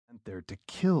out there to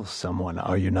kill someone,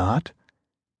 are you not?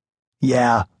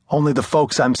 Yeah, only the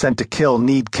folks I'm sent to kill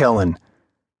need killing.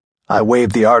 I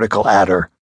waved the article at her.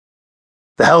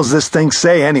 The hell's this thing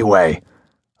say anyway?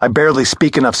 I barely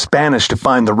speak enough Spanish to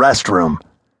find the restroom.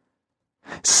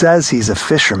 Says he's a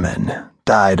fisherman,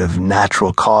 died of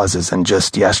natural causes, and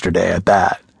just yesterday at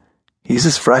that. He's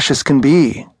as fresh as can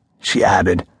be, she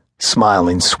added,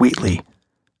 smiling sweetly.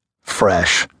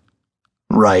 Fresh.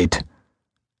 Right.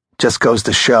 Just goes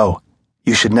to show,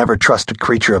 you should never trust a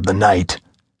creature of the night.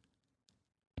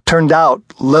 Turned out,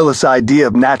 Lilith's idea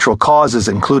of natural causes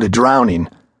included drowning.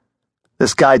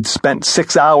 This guy'd spent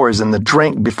 6 hours in the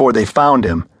drink before they found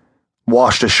him,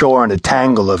 washed ashore in a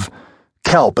tangle of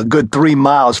kelp a good 3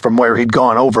 miles from where he'd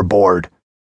gone overboard.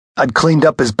 I'd cleaned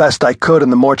up as best I could in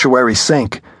the mortuary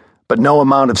sink, but no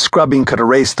amount of scrubbing could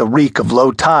erase the reek of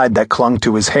low tide that clung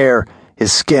to his hair,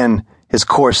 his skin, his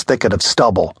coarse thicket of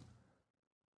stubble.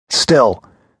 Still,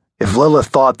 if Lilith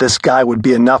thought this guy would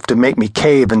be enough to make me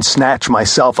cave and snatch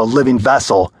myself a living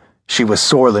vessel, she was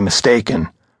sorely mistaken.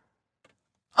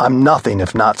 I'm nothing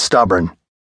if not stubborn.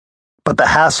 But the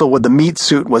hassle with the meat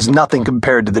suit was nothing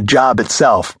compared to the job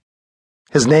itself.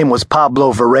 His name was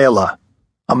Pablo Varela,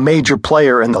 a major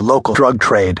player in the local drug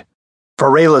trade.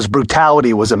 Varela's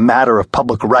brutality was a matter of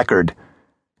public record.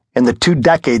 In the 2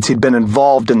 decades he'd been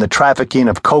involved in the trafficking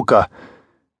of coca,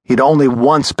 he'd only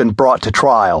once been brought to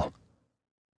trial.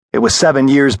 It was 7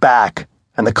 years back,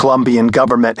 and the Colombian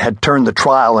government had turned the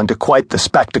trial into quite the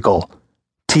spectacle.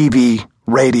 TV,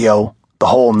 radio, the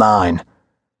whole nine.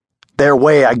 Their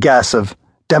way, I guess, of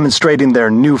demonstrating their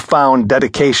newfound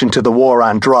dedication to the war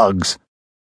on drugs.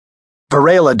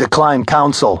 Varela declined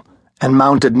counsel and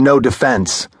mounted no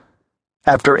defense.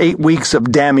 After 8 weeks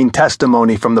of damning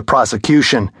testimony from the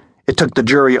prosecution, it took the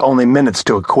jury only minutes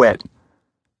to acquit.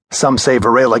 Some say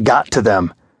Varela got to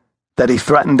them, that he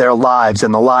threatened their lives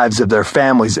and the lives of their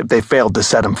families if they failed to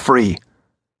set him free.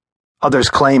 Others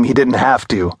claim he didn't have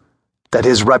to, that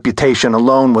his reputation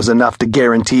alone was enough to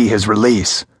guarantee his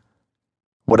release.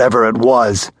 Whatever it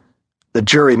was, the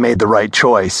jury made the right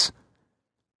choice.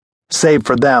 Save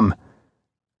for them,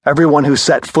 everyone who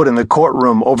set foot in the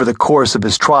courtroom over the course of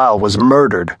his trial was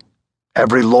murdered.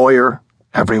 Every lawyer,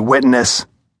 every witness,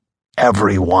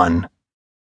 everyone.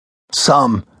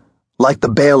 Some, like the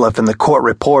bailiff and the court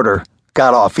reporter,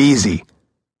 got off easy.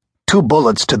 2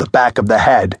 bullets to the back of the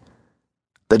head.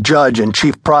 The judge and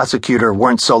chief prosecutor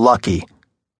weren't so lucky.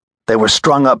 They were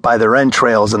strung up by their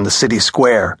entrails in the city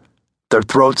square, their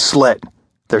throats slit,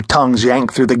 their tongues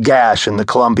yanked through the gash in the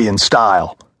Colombian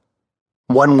style.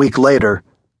 1 week later,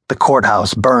 the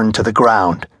courthouse burned to the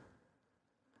ground.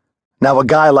 Now a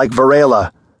guy like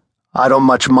Varela, I don't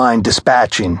much mind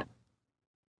dispatching.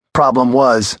 Problem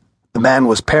was, the man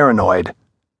was paranoid.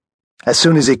 As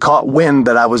soon as he caught wind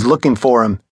that I was looking for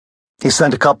him, he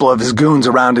sent a couple of his goons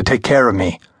around to take care of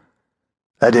me.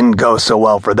 That didn't go so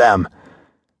well for them,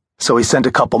 so he sent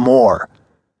a couple more.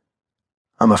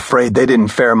 I'm afraid they didn't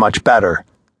fare much better.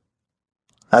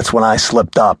 That's when I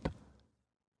slipped up.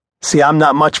 See, I'm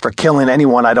not much for killing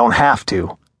anyone I don't have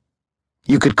to.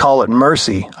 You could call it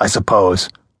mercy, I suppose,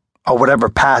 or whatever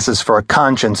passes for a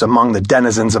conscience among the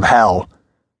denizens of hell.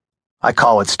 I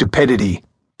call it stupidity,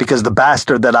 because the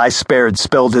bastard that I spared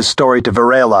spilled his story to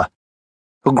Varela,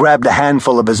 who grabbed a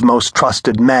handful of his most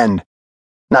trusted men,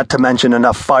 not to mention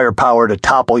enough firepower to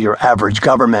topple your average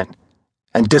government,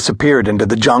 and disappeared into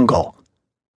the jungle.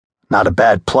 Not a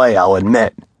bad play, I'll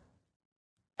admit.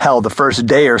 Hell, the first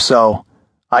day or so,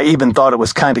 I even thought it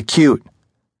was kinda cute.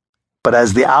 But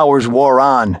as the hours wore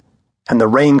on, and the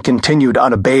rain continued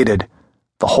unabated,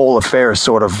 the whole affair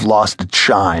sort of lost its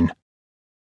shine.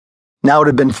 Now it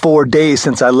had been 4 days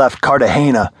since I left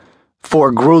Cartagena,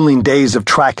 4 grueling days of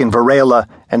tracking Varela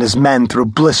and his men through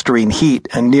blistering heat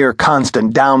and near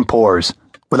constant downpours,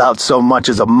 without so much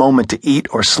as a moment to eat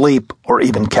or sleep or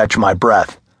even catch my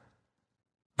breath.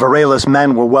 Varela's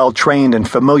men were well trained and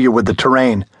familiar with the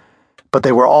terrain, but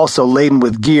they were also laden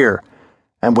with gear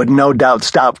and would no doubt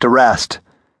stop to rest,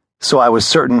 so I was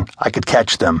certain I could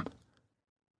catch them.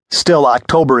 Still,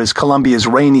 October is Colombia's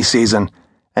rainy season,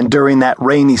 and during that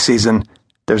rainy season,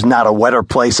 there's not a wetter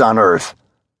place on earth.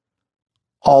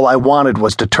 All I wanted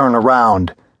was to turn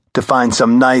around, to find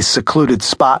some nice secluded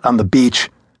spot on the beach,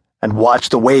 and watch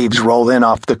the waves roll in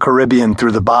off the Caribbean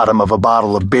through the bottom of a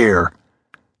bottle of beer,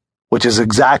 which is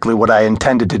exactly what I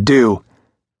intended to do,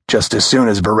 just as soon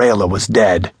as Varela was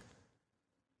dead.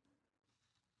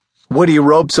 Woody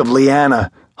ropes of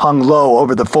liana hung low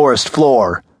over the forest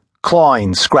floor,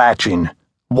 clawing, scratching,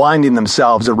 winding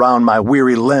themselves around my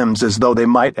weary limbs as though they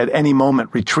might at any moment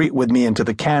retreat with me into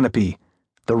the canopy,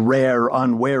 the rare,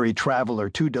 unwary traveler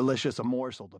too delicious a morsel to